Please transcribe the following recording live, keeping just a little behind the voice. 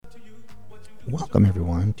Welcome,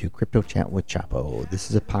 everyone, to Crypto Chat with Chapo. This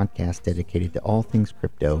is a podcast dedicated to all things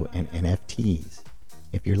crypto and NFTs.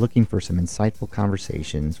 If you're looking for some insightful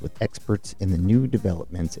conversations with experts in the new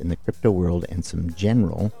developments in the crypto world and some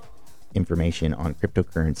general information on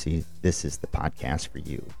cryptocurrency, this is the podcast for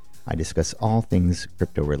you. I discuss all things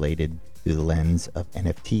crypto related through the lens of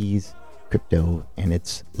NFTs, crypto, and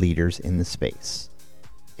its leaders in the space.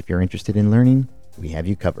 If you're interested in learning, we have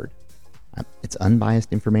you covered. It's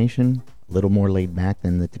unbiased information, a little more laid back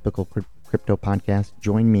than the typical crypto podcast.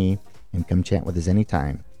 Join me and come chat with us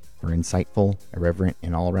anytime for insightful, irreverent,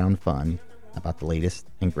 and all-around fun about the latest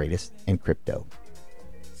and greatest in crypto.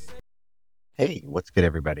 Hey, what's good,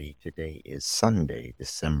 everybody? Today is Sunday,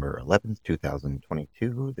 December 11th,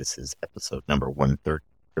 2022. This is episode number 130,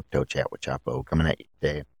 Crypto Chat with Chapo, coming at you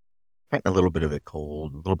today. Fighting a little bit of a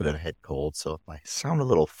cold, a little bit of a head cold, so if I sound a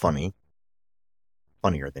little funnier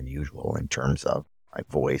than usual in terms of my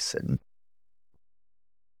voice and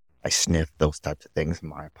I sniff, those types of things,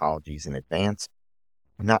 my apologies in advance.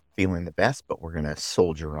 I'm not feeling the best, but we're going to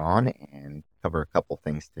soldier on and cover a couple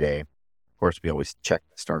things today. Of course, we always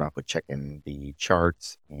start off with checking the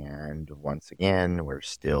charts. And once again, we're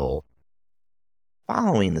still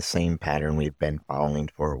following the same pattern we've been following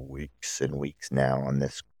for weeks and weeks now on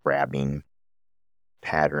this grabbing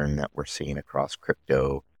pattern that we're seeing across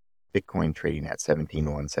crypto. Bitcoin trading at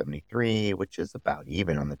 17,173, which is about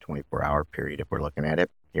even on the 24-hour period if we're looking at it.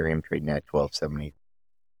 Ethereum trading at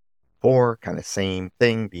 1274, kind of same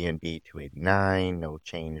thing. BNB 289, no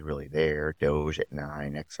change really there. Doge at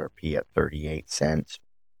 9, XRP at 38 cents.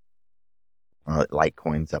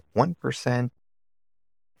 Litecoin's up 1%.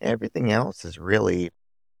 Everything else is really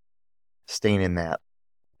staying in that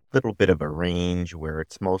little bit of a range where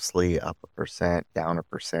it's mostly up 1%, down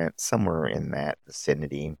 1%, somewhere in that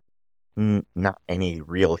vicinity. Not any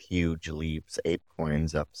real huge leaps.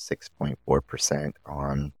 ApeCoin's up 6.4%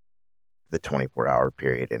 on the 24-hour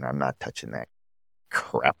period, and I'm not touching that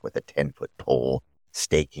crap with a 10-foot pole,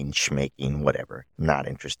 staking, schmaking, whatever. Not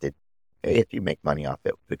interested. If you make money off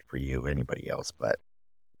it, good for you, anybody else, but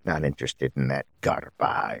not interested in that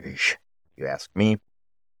garbage. You ask me.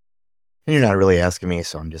 And you're not really asking me,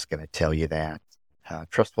 so I'm just going to tell you that.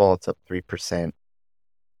 Trust Wallet's up 3%.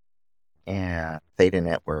 Yeah, Theta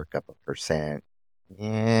Network up 1%.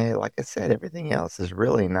 Yeah, like I said, everything else is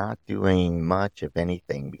really not doing much of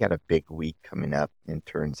anything. We got a big week coming up in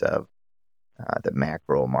terms of the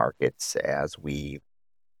macro markets as we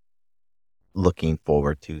looking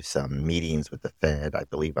forward to some meetings with the Fed, I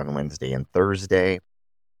believe on Wednesday and Thursday.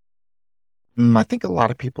 I think a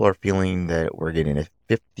lot of people are feeling that we're getting a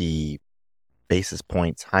 50 basis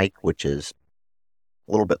points hike, which is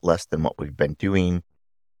a little bit less than what we've been doing.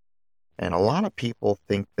 And a lot of people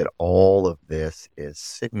think that all of this is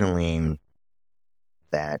signaling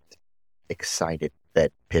that excited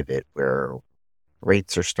Fed pivot where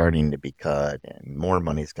rates are starting to be cut and more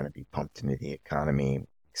money is going to be pumped into the economy,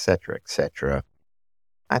 et cetera, et cetera.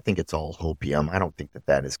 I think it's all hopium. I don't think that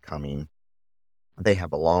that is coming. They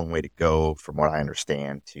have a long way to go, from what I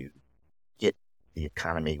understand, to get the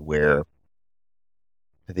economy where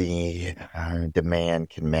the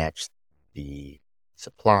demand can match the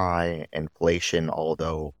supply, inflation,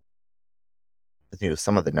 although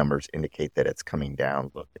some of the numbers indicate that it's coming down.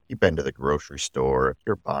 Look, if you've been to the grocery store, if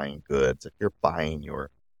you're buying goods, if you're paying your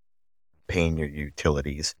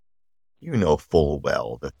utilities, you know full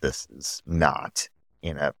well that this is not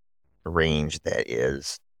in a range that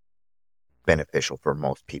is beneficial for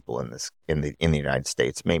most people in the United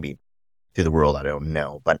States. Maybe to the world, I don't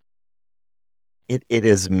know, but it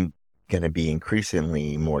is going to be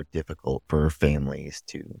increasingly more difficult for families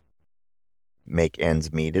to make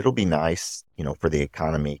ends meet. It'll be nice, for the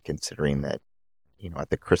economy, considering that, at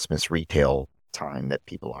the Christmas retail time that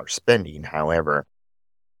people are spending. However,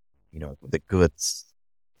 the goods,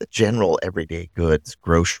 the general everyday goods,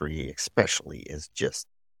 grocery especially, is just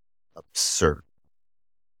absurd.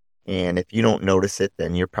 And if you don't notice it,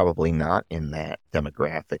 then you're probably not in that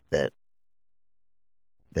demographic that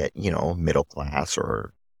middle class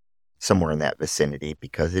or somewhere in that vicinity,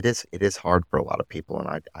 because it is hard for a lot of people.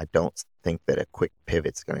 And I don't think that a quick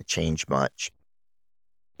pivot's going to change much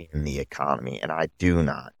in the economy. And I do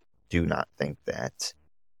not think that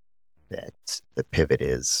the pivot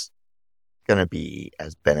is going to be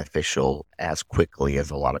as beneficial as quickly as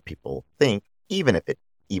a lot of people think, even if it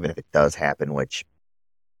does happen, which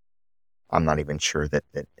I'm not even sure that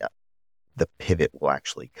the pivot will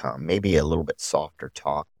actually come. Maybe a little bit softer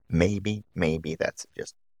talk. Maybe that's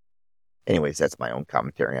just. Anyways, that's my own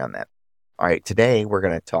commentary on that. All right, today we're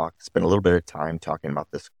going to spend a little bit of time talking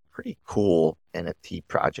about this pretty cool NFT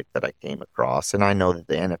project that I came across. And I know that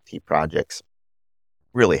the NFT projects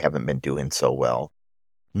really haven't been doing so well.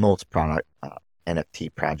 Most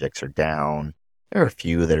NFT projects are down. There are a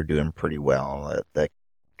few that are doing pretty well. The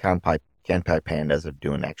Kanpai Pandas are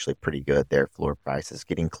doing actually pretty good. Their floor price is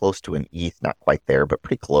getting close to an ETH, not quite there, but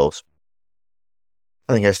pretty close.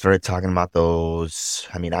 I think I started talking about those.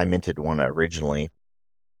 I mean, I minted one originally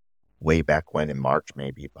way back when in March,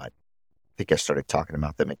 maybe, but I think I started talking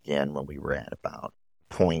about them again when we were at about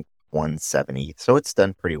 0.17 ETH. So it's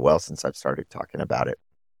done pretty well since I've started talking about it.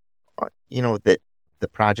 That the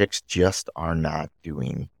projects just are not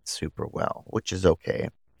doing super well, which is okay.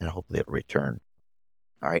 And hopefully it'll return.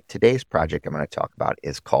 All right. Today's project I'm going to talk about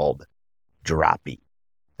is called DropeeETH.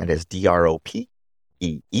 That is DropeeETH.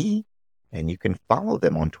 And you can follow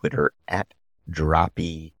them on Twitter at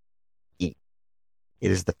DropeeETH. It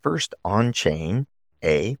is the first on-chain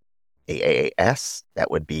AAAS, that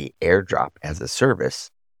would be airdrop as a service.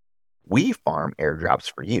 We farm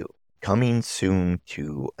airdrops for you, coming soon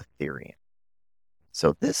to Ethereum.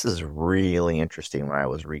 So this is really interesting when I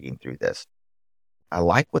was reading through this. I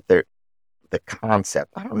like what the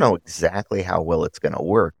concept. I don't know exactly how well it's going to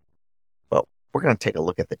work, but we're going to take a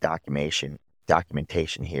look at the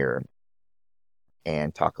documentation here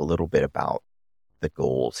and talk a little bit about the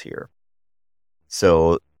goals here.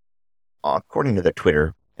 So according to the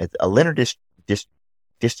Twitter, it's a linear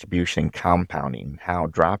distribution compounding, how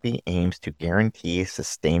DropeeETH aims to guarantee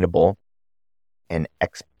sustainable and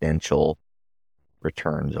exponential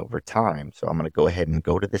returns over time. So I'm going to go ahead and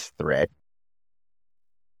go to this thread.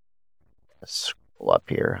 Scroll up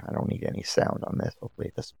here. I don't need any sound on this. Hopefully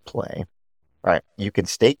it doesn't play. All right. You can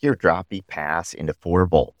stake your DropeeETH pass into 4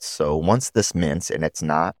 vaults. So once this mints, and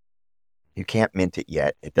you can't mint it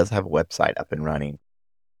yet. It does have a website up and running,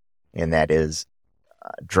 and that is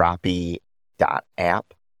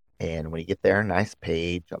DropeeETH.app. And when you get there, nice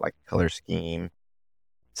page. I like the color scheme. It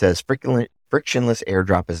says frictionless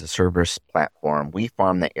airdrop as a service platform. We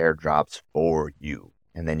farm the airdrops for you.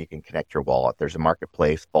 And then you can connect your wallet. There's a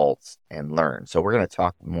marketplace, vaults, and learn. So we're going to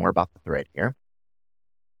talk more about the thread here.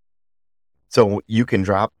 So you can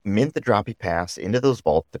mint the DropeeETH pass into those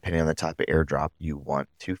vaults depending on the type of airdrop you want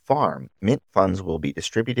to farm. Mint funds will be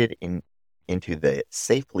distributed into the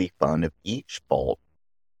safely fund of each vault.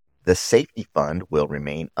 The safety fund will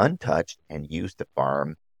remain untouched and used to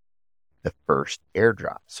farm the first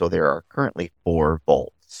airdrop. So there are currently 4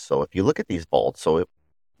 vaults. So if you look at these vaults,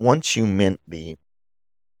 once you mint the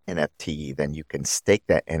NFT, then you can stake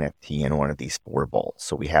that NFT in one of these 4 vaults.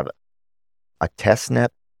 So we have a testnet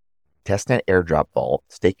airdrop vault.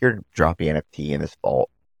 Stake your DropeeETH NFT in this vault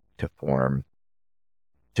to farm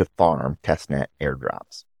testnet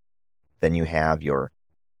airdrops. Then you have your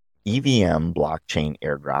EVM blockchain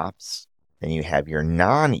airdrops. Then you have your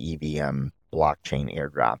non-EVM blockchain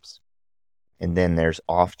airdrops. And then there's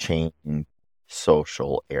off-chain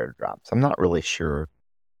social airdrops. I'm not really sure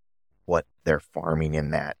what they're farming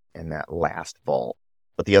in that last vault,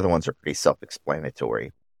 but the other ones are pretty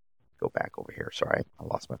self-explanatory. Go back over here. Sorry, I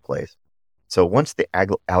lost my place. So once the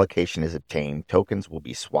allocation is obtained, tokens will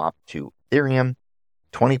be swapped to Ethereum.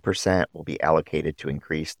 20% will be allocated to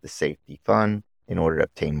increase the safety fund in order to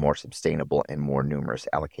obtain more sustainable and more numerous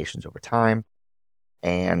allocations over time.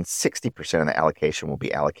 And 60% of the allocation will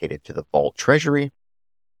be allocated to the vault treasury.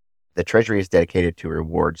 The treasury is dedicated to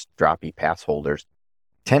rewards DropeeETH pass holders.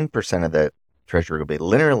 10% of the treasury will be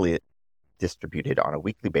linearly distributed on a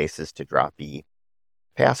weekly basis to DropeeETH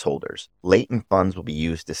pass holders. Latent funds will be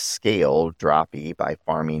used to scale DropeeETH by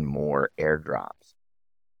farming more airdrops.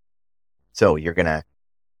 So you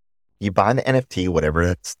buy the NFT,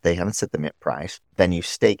 whatever they haven't set the mint price, then you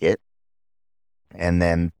stake it, and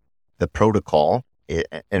then the protocol,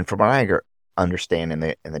 and from what I understand in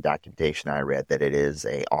the documentation I read, that it is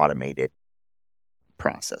a automated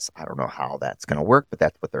process. I don't know how that's going to work, but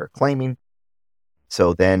that's what they're claiming.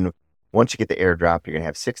 So then once you get the airdrop, you're going to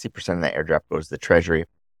have 60% of that airdrop goes to the treasury.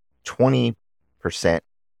 20%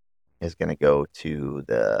 is going to go to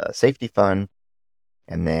the safety fund.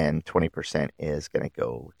 And then 20% is going to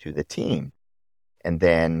go to the team. And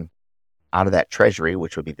then out of that treasury,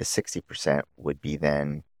 which would be the 60%, would be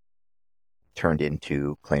then turned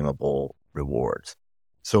into claimable rewards.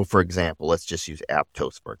 So for example, let's just use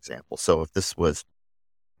Aptos for example. So if this was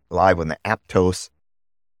live when the Aptos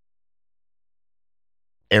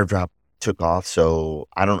airdrop took off, so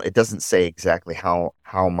it doesn't say exactly how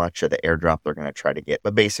much of the airdrop they're going to try to get,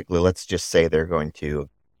 but basically let's just say they're going to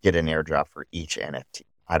get an airdrop for each NFT.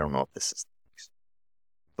 I don't know if this is the case,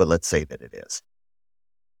 but let's say that it is.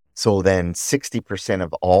 So then 60%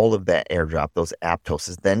 of all of that airdrop, those Aptos,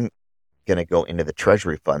 is then going to go into the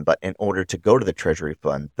treasury fund. But in order to go to the treasury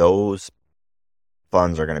fund, those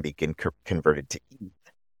funds are going to be converted to ETH.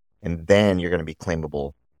 And then you're going to be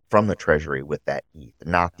claimable from the treasury with that ETH,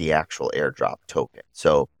 not the actual airdrop token.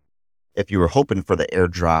 So if you were hoping for the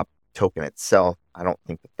airdrop token itself, I don't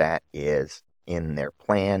think that that is in their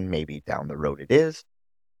plan. Maybe down the road it is.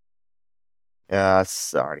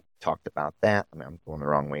 Sorry, talked about that. I mean, I'm going the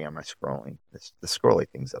wrong way on my scrolling. The scrolling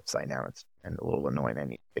thing's upside down. It's and a little annoying. I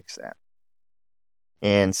need to fix that.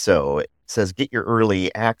 And so it says get your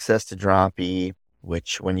early access to DropeeETH,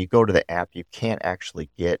 which when you go to the app, you can't actually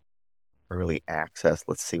get early access.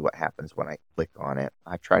 Let's see what happens when I click on it.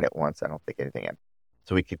 I tried it once. I don't think anything happened.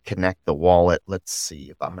 So we could connect the wallet. Let's see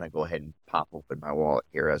if I'm going to go ahead and pop open my wallet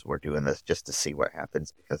here as we're doing this just to see what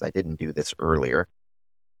happens because I didn't do this earlier.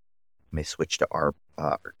 Let me switch to our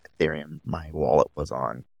Ethereum. My wallet was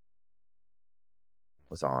on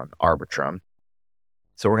Arbitrum.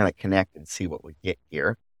 So we're going to connect and see what we get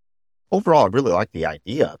here. Overall, I really like the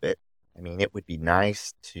idea of it. I mean, it would be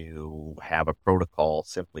nice to have a protocol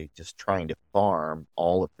simply just trying to farm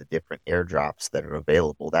all of the different airdrops that are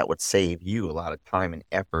available. That would save you a lot of time and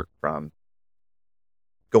effort from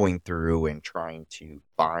going through and trying to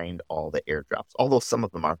find all the airdrops, although some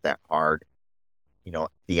of them aren't that hard. You know,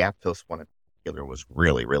 the Aptos one in particular was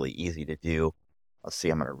really, really easy to do. Let's see,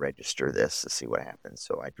 I'm going to register this to see what happens.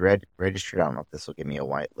 So I registered. I don't know if this will give me a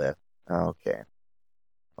whitelist. Okay.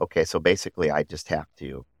 Okay, so basically I just have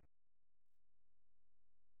to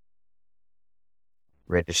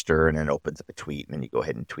register and then it opens up a tweet and then you go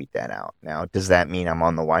ahead and tweet that out. Now, does that mean I'm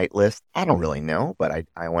on the whitelist? I don't really know, but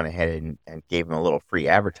I went ahead and gave them a little free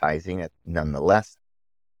advertising nonetheless.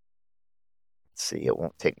 Let's see, it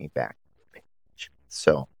won't take me back.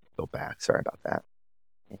 So go back. Sorry about that.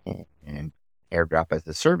 And airdrop as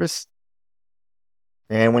a service.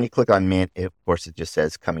 And when you click on mint, of course, it just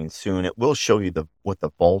says coming soon. It will show you what the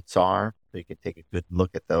vaults are, so you can take a good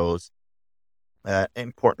look at those.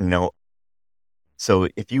 Important note. So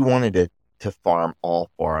if you wanted to farm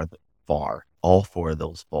all four of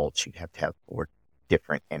those vaults, you'd have to have 4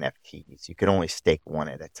 different NFTs. You could only stake one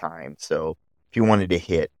at a time. So if you wanted to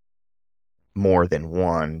hit more than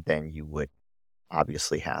one, then you would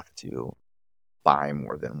obviously have to buy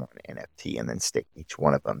more than one NFT and then stake each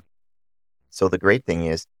one of them. So the great thing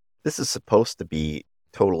is this is supposed to be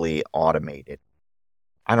totally automated.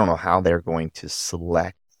 I don't know how they're going to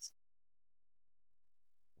select,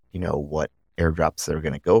 what airdrops they're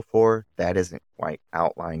going to go for. That isn't quite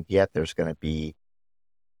outlined yet. There's going to be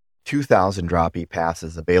 2,000 DropeeETH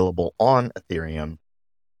passes available on Ethereum.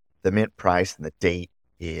 The mint price and the date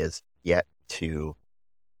is yet to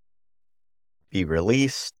be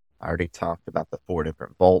released. I already talked about the 4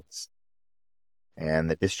 different vaults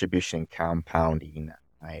and the distribution compounding.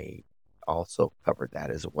 I also covered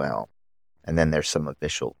that as well. And then there's some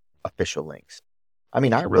official links. I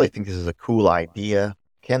mean, I really think this is a cool idea.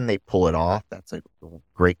 Can they pull it off? That's a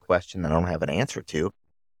great question that I don't have an answer to.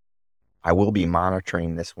 I will be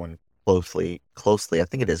monitoring this one closely. I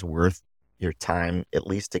think it is worth your time at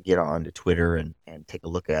least to get onto Twitter and take a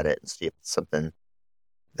look at it and see if it's something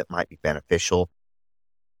that might be beneficial.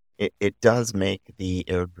 It does make the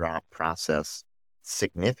airdrop process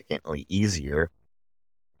significantly easier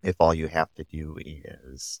if all you have to do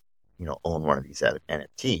is, own one of these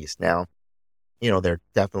NFTs. Now, they're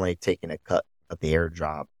definitely taking a cut of the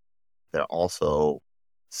airdrop. They're also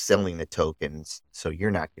selling the tokens, so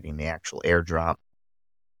you're not getting the actual airdrop.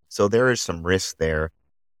 So there is some risk there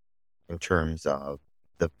in terms of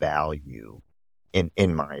the value, in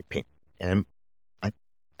my opinion. And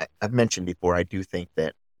I've mentioned before, I do think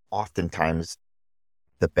that oftentimes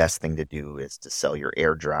the best thing to do is to sell your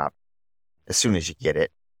airdrop as soon as you get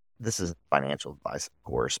it. This is financial advice, of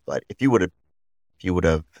course, but if you would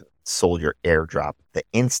have sold your airdrop the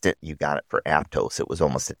instant you got it for Aptos, it was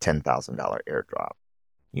almost a $10,000 airdrop.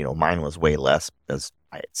 Mine was way less because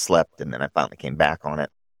I had slept and then I finally came back on it,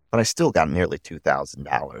 but I still got nearly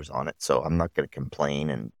 $2,000 on it. So I'm not going to complain.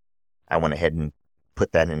 And I went ahead and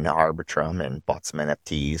put that into Arbitrum and bought some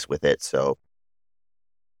NFTs with it. So,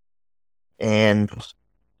 and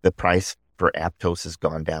the price for Aptos has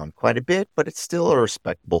gone down quite a bit, but it's still a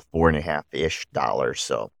respectable $4.50-ish.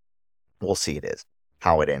 So we'll see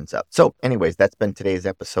how it ends up. So anyways, that's been today's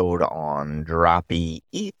episode on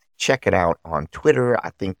DropeeETH. Check it out on Twitter.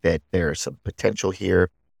 I think that there's some potential here.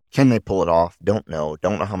 Can they pull it off? Don't know.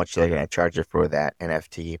 Don't know how much they're going to charge you for that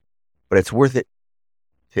NFT, but it's worth it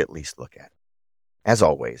to at least look at it. As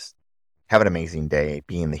always, have an amazing day.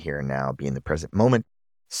 Be in the here and now. Be in the present moment.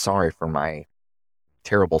 Sorry for my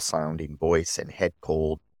terrible sounding voice and head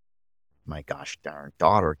cold. My gosh darn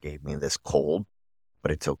daughter gave me this cold,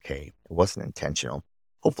 but it's okay. It wasn't intentional.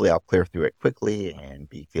 Hopefully I'll clear through it quickly and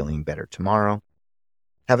be feeling better tomorrow.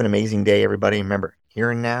 Have an amazing day, everybody. Remember,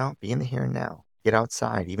 here and now, be in the here and now. Get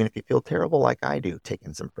outside, even if you feel terrible like I do, take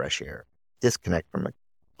in some fresh air. Disconnect from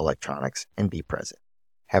electronics and be present.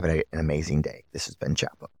 Have an amazing day. This has been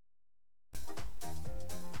Chapo.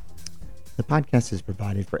 The podcast is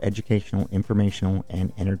provided for educational, informational,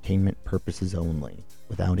 and entertainment purposes only,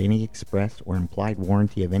 without any express or implied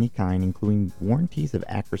warranty of any kind, including warranties of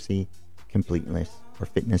accuracy, completeness, or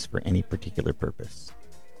fitness for any particular purpose.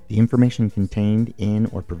 The information contained in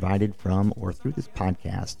or provided from or through this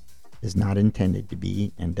podcast is not intended to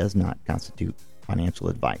be and does not constitute financial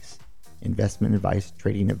advice, investment advice,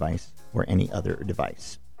 trading advice, or any other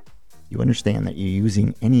advice. You understand that you're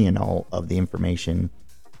using any and all of the information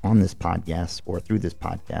on this podcast or through this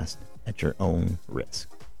podcast at your own risk.